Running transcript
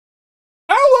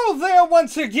Hello there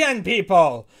once again,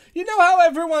 people! You know how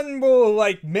everyone will,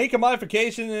 like, make a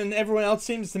modification and everyone else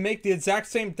seems to make the exact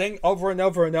same thing over and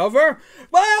over and over?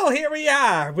 Well, here we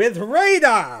are with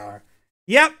Radar!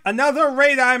 Yep, another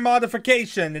Radar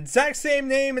modification. Exact same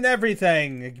name and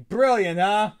everything. Brilliant,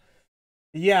 huh?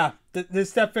 Yeah,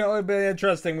 this definitely be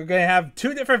interesting. We're gonna have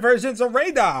two different versions of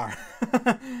Radar.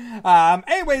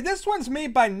 Anyway, this one's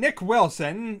made by Nick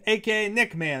Wilson, aka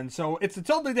Nickman. So it's a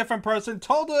totally different person,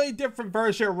 totally different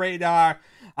version of Radar,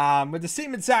 with the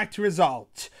same exact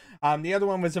result. The other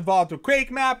one was involved with Quake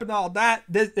Map and all that.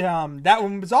 That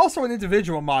one was also an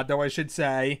individual mod, though, I should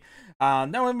say.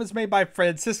 That one was made by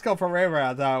Francisco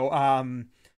Ferreira, though.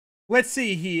 Let's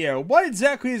see here. What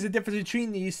exactly is the difference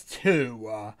between these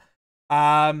two?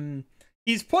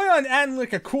 He's planning on adding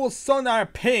like a cool sonar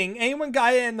ping. Anyone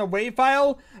got it in the WAV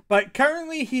file? But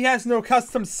currently he has no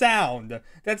custom sound.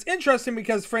 That's interesting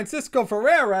because Francisco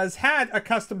Ferreira's had a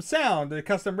custom sound, a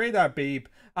custom radar beep.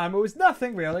 It was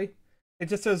nothing really. It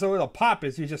just was a little pop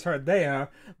as you just heard there.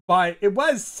 But it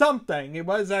was something. It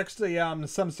was actually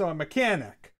some sort of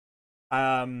mechanic.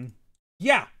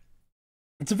 Yeah.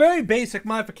 It's a very basic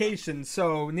modification,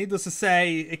 so needless to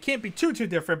say, it can't be too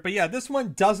different. But yeah, this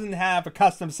one doesn't have a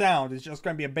custom sound. It's just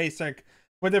going to be a basic,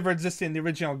 whatever existed in the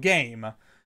original game.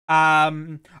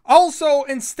 Also,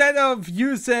 instead of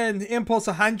using Impulse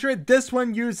 100, this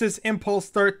one uses Impulse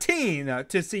 13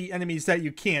 to see enemies that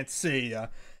you can't see.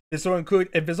 This will include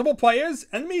invisible players,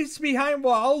 enemies behind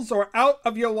walls, or out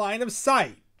of your line of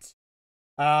sight.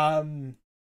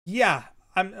 Yeah.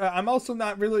 I'm also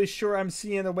not really sure I'm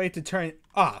seeing a way to turn it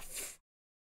off.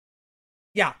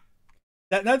 Yeah,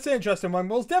 that's an interesting one.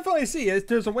 We'll definitely see if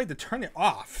there's a way to turn it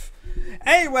off.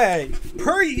 Anyway,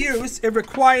 per use, it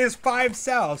requires 5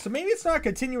 cells. So maybe it's not a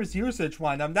continuous usage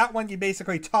one. That one you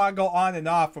basically toggle on and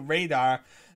off of Radar.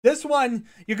 This one,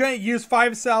 you're going to use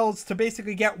 5 cells to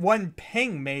basically get 1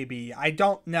 ping, maybe. I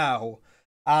don't know.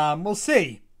 We'll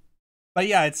see. But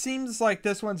yeah, it seems like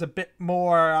this one's a bit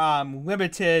more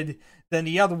limited than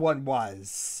the other one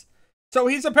was. So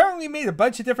he's apparently made a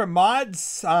bunch of different mods,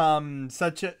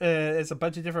 such as a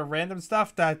bunch of different random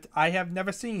stuff that I have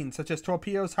never seen, such as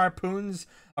torpedoes, harpoons,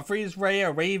 a freeze ray,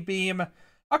 a wave beam.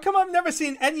 How come I've never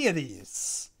seen any of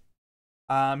these?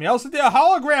 He also did a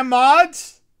hologram mod,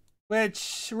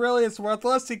 which really is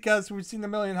worthless because we've seen a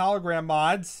million hologram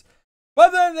mods.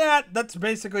 But other than that, that's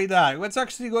basically that. Let's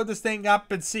actually load this thing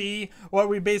up and see what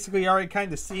we basically already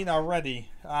kind of seen already.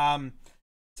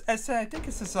 I think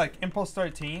this is like Impulse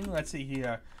 13. Let's see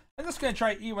here. I'm just going to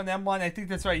try E1M1. I think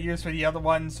that's what I used for the other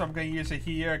one, so I'm going to use it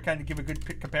here, kind of give a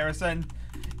good comparison.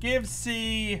 Give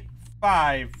C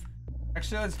 5.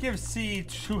 Actually, let's give C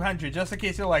 200, just in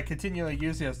case you'll like continually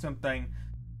use it or something.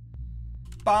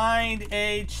 Bind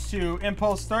H to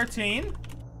Impulse 13.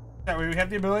 That way we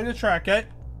have the ability to track it.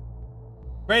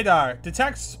 Radar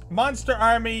detects monster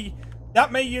army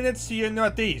that may units to your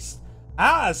northeast.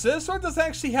 Ah, so this one doesn't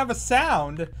actually have a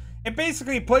sound. It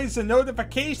basically plays a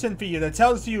notification for you that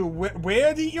tells you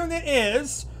where the unit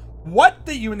is, what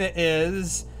the unit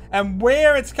is, and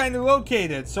where it's kind of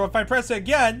located. So if I press it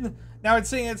again, now it's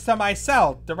saying it's to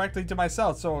myself, directly to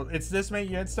myself. So it's this many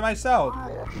units to myself.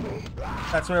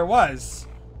 That's where it was.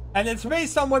 And it's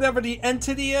based on whatever the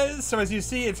entity is. So as you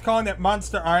see, it's calling it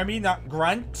Monster Army, not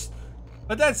Grunt.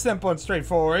 But that's simple and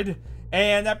straightforward.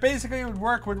 And that basically would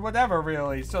work with whatever,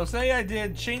 really. So say I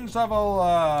did change level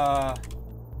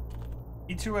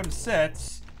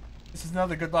E2M6. This is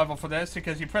another good level for this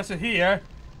because you press it here.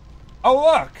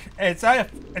 Oh look, it's a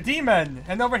demon.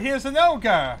 And over here's an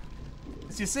ogre.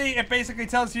 As you see, it basically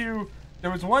tells you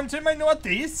there was one to my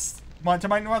northeast, one to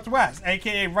my northwest,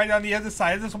 aka right on the other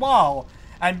side of this wall.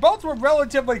 And both were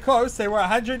relatively close. They were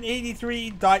 183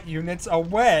 dot units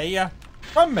away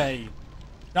from me.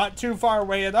 Not too far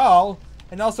away at all,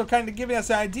 and also kind of giving us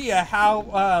an idea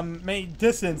how many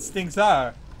distance things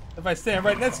are. If I stand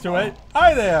right next to it,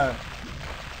 hi there!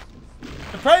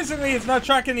 Surprisingly, it's not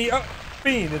tracking the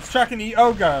fiend, it's tracking the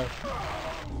ogre.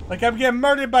 Like I'm getting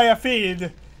murdered by a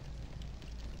fiend.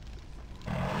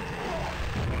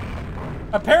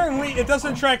 Apparently, it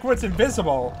doesn't track what's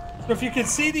invisible. So if you can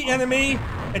see the enemy,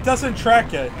 it doesn't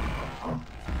track it.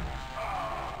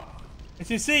 As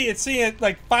you see, it's seeing it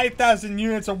like 5,000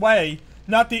 units away,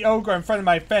 not the ogre in front of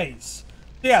my face.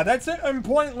 Yeah, that's an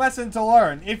important lesson to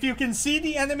learn. If you can see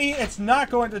the enemy, it's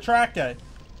not going to track it.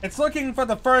 It's looking for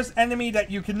the first enemy that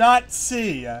you cannot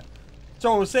see.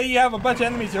 So, say you have a bunch of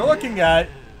enemies you're looking at,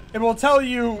 it will tell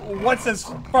you what's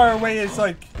as far away as,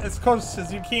 like, as close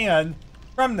as you can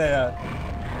from there.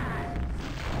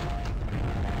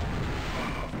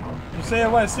 You say I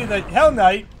want to see the Hell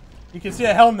Knight, you can see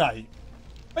a Hell Knight.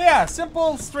 But yeah,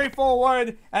 simple,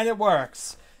 straightforward, and it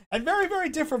works. And very, very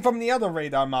different from the other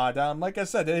radar mod. Like I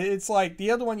said, it's like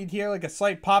the other one you'd hear like a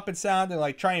slight popping sound and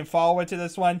like try and follow it to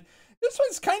this one. This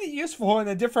one's kind of useful in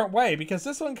a different way because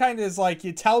this one kind of is like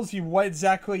it tells you what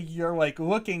exactly you're like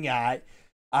looking at.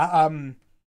 And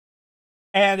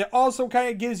it also kind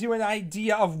of gives you an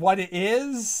idea of what it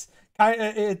is.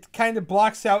 It kind of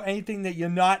blocks out anything that you're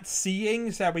not seeing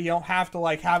so that we don't have to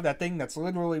like have that thing that's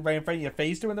literally right in front of your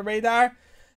face doing the radar.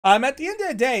 At the end of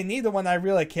the day, neither one I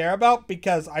really care about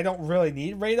because I don't really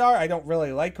need radar. I don't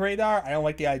really like radar. I don't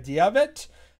like the idea of it.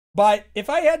 But if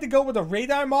I had to go with a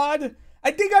radar mod, I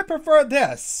think I prefer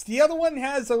this. The other one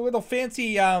has a little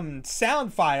fancy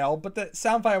sound file, but the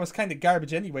sound file was kind of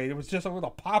garbage anyway. It was just a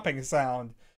little popping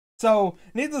sound. So,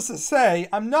 needless to say,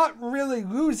 I'm not really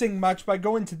losing much by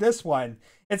going to this one.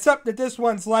 Except that this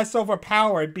one's less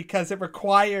overpowered because it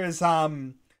requires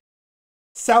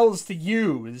cells to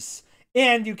use.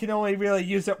 And you can only really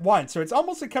use it once. So it's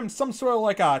almost become some sort of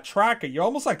like a tracker. You're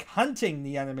almost like hunting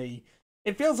the enemy.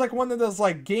 It feels like one of those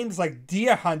like games like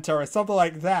Deer Hunter or something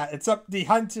like that. Except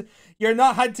you're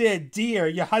not hunting a deer,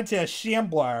 you're hunting a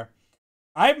shambler.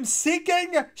 I'm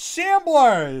seeking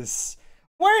shamblers.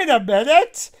 Wait a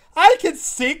minute. I can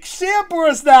seek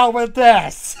shamblers now with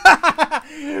this.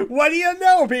 What do you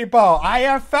know, people? I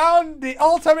have found the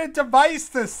ultimate device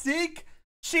to seek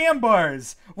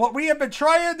shamblers. What we have been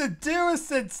trying to do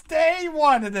since day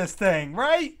one of this thing,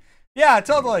 right? Yeah,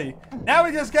 totally. Now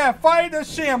we just gotta find a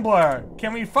shambler.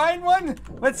 Can we find one?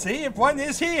 Let's see if one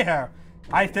is here.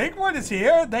 I think one is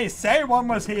here. They say one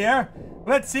was here.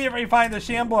 Let's see if we find a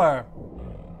shambler.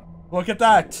 Look at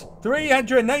that.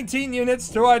 319 units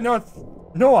to our north.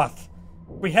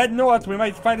 If we head north, we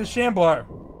might find a shambler.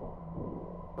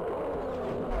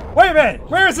 Wait a minute.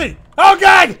 Where is he? Oh,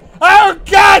 God! Oh,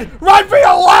 God! Run for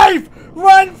your life!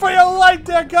 Run for your life,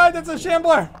 dear God! That's a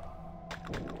shambler!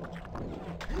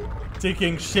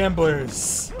 Seeking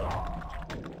shamblers.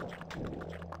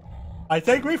 I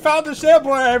think we found the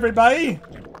shambler, everybody!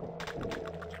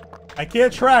 I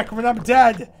can't track when I'm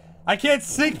dead! I can't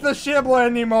seek the shambler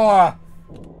anymore!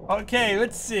 Okay,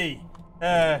 let's see.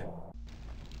 Why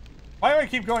do I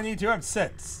keep going E2? I'm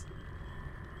 6.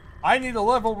 I need a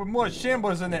level with more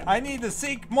shamblers in it. I need to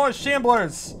seek more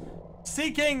shamblers.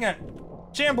 Seeking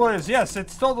shamblers. Yes,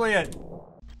 it's totally it.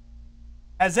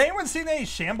 Has anyone seen any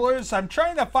shamblers? I'm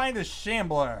trying to find a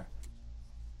shambler.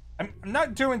 I'm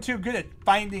not doing too good at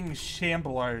finding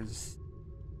shamblers.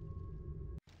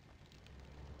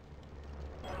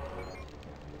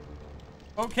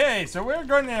 Okay, so we're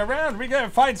going around. We gotta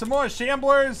find some more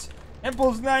shamblers.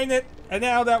 Impulse 9 it. And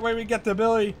now that way we get the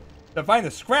ability to find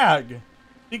a scrag.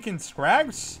 Seeking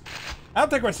scrags? I don't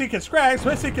think we're seeking scrags,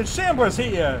 we're seeking shamblers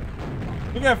here.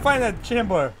 We gotta find that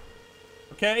shambler.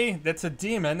 Okay, that's a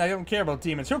demon. I don't care about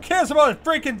demons. Who cares about a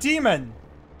freaking demon?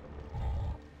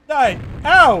 Die.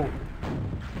 Ow!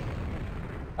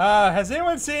 Has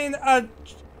anyone seen a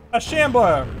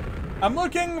shambler? I'm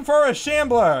looking for a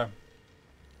shambler.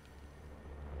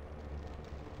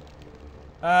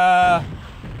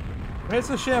 Where's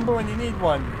the shambler when you need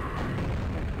one?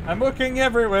 I'm looking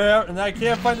everywhere, and I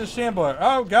can't find the shambler.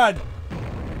 Oh, God.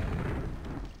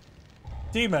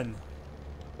 Demon.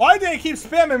 Why do they keep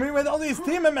spamming me with all these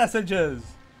demon messages?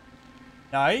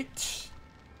 Night.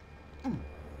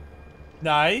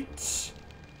 Night.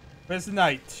 Where's the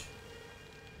night?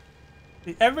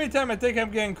 See, every time I think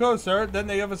I'm getting closer, then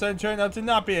they all of a sudden turn out to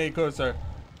not be any closer.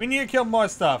 We need to kill more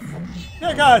stuff.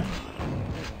 Dear God.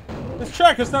 This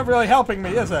tracker's not really helping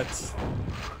me, is it?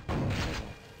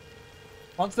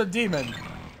 Monster demon.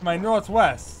 To my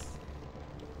northwest.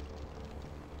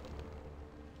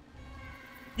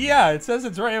 Yeah, it says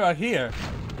it's right about here.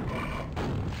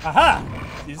 Aha!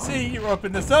 You see, you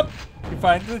open this up, you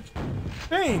find the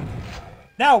fiend.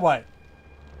 Now what?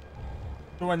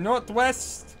 To our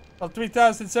northwest of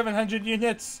 3,700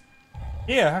 units.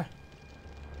 Here.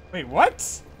 Wait,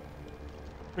 what?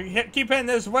 We keep heading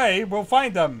this way, we'll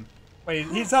find him. Wait,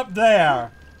 he's up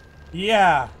there.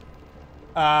 Yeah.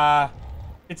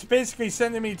 It's basically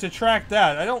sending me to track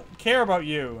that. I don't care about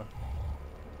you.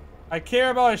 I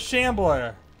care about a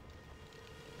shambler.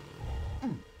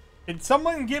 Can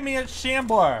someone give me a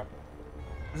shambler?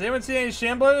 Does anyone see any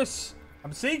shamblers?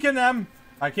 I'm seeking them.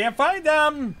 I can't find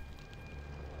them.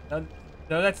 No,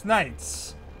 that's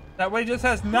knights. That way just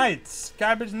has knights.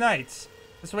 Garbage knights.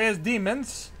 This way has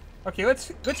demons. Okay,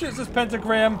 let's use this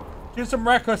pentagram. Do some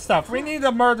reckless stuff. We need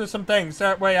to murder some things.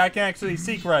 That way I can actually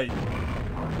seek right.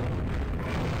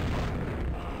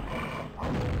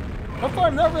 So far,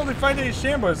 I'm not really finding any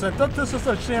shamblers. I thought this was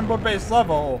a shambler-based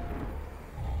level.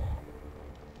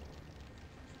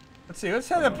 Let's see. Let's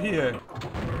head up here.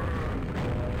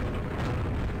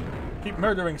 Keep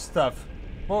murdering stuff.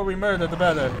 The more we murder, the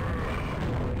better.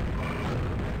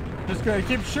 Just gonna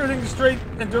keep shooting straight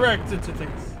and direct into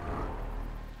things.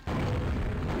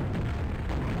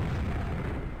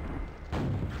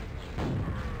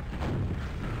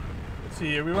 Let's see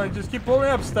here. We want to just keep blowing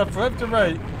up stuff left and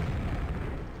right.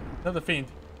 Another fiend.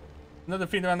 Another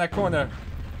fiend around that corner.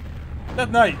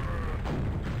 That night.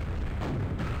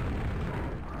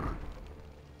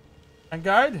 On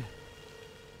guard.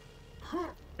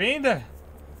 Fiend.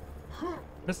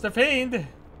 Mr. Fiend.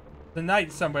 The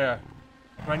night somewhere.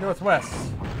 My northwest.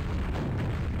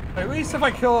 At least if I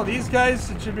kill all these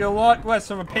guys, it should be a lot less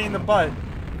of a pain in the butt.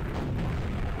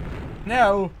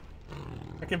 Now,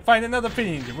 I can find another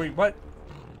fiend. Wait, what?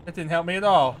 That didn't help me at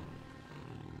all.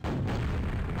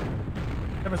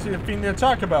 Never seen a fiend to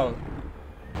talk about.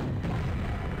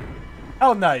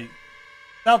 Hell Knight.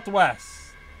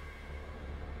 Southwest.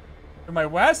 To my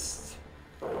west?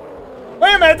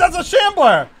 Wait a minute, that's a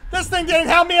Shambler! This thing didn't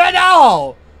help me at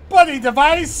all! Bloody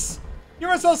device! You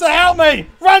were supposed to help me!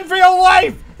 Run for your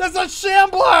life! There's a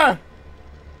Shambler!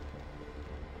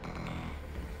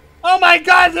 Oh my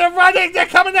god, they're running! They're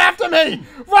coming after me!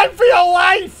 Run for your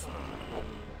life!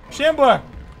 Shambler!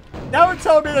 Now we're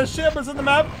telling me there's Shamblers in the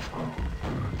map?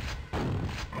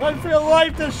 Run for your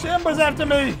life! There's Shamblers after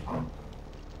me!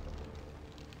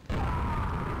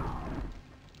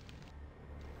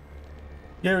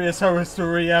 Scariest horror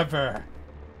story ever.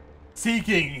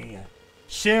 Seeking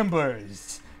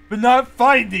Shamblers, but not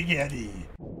finding any.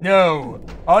 No,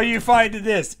 all you find in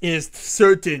this is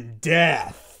certain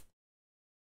death.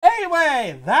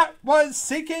 Anyway, that was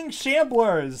Seeking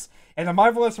Shamblers in a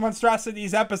Marvelous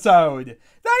Monstrosities episode.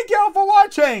 Thank you all for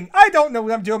watching. I don't know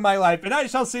what I'm doing in my life, and I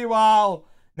shall see you all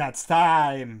next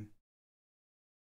time.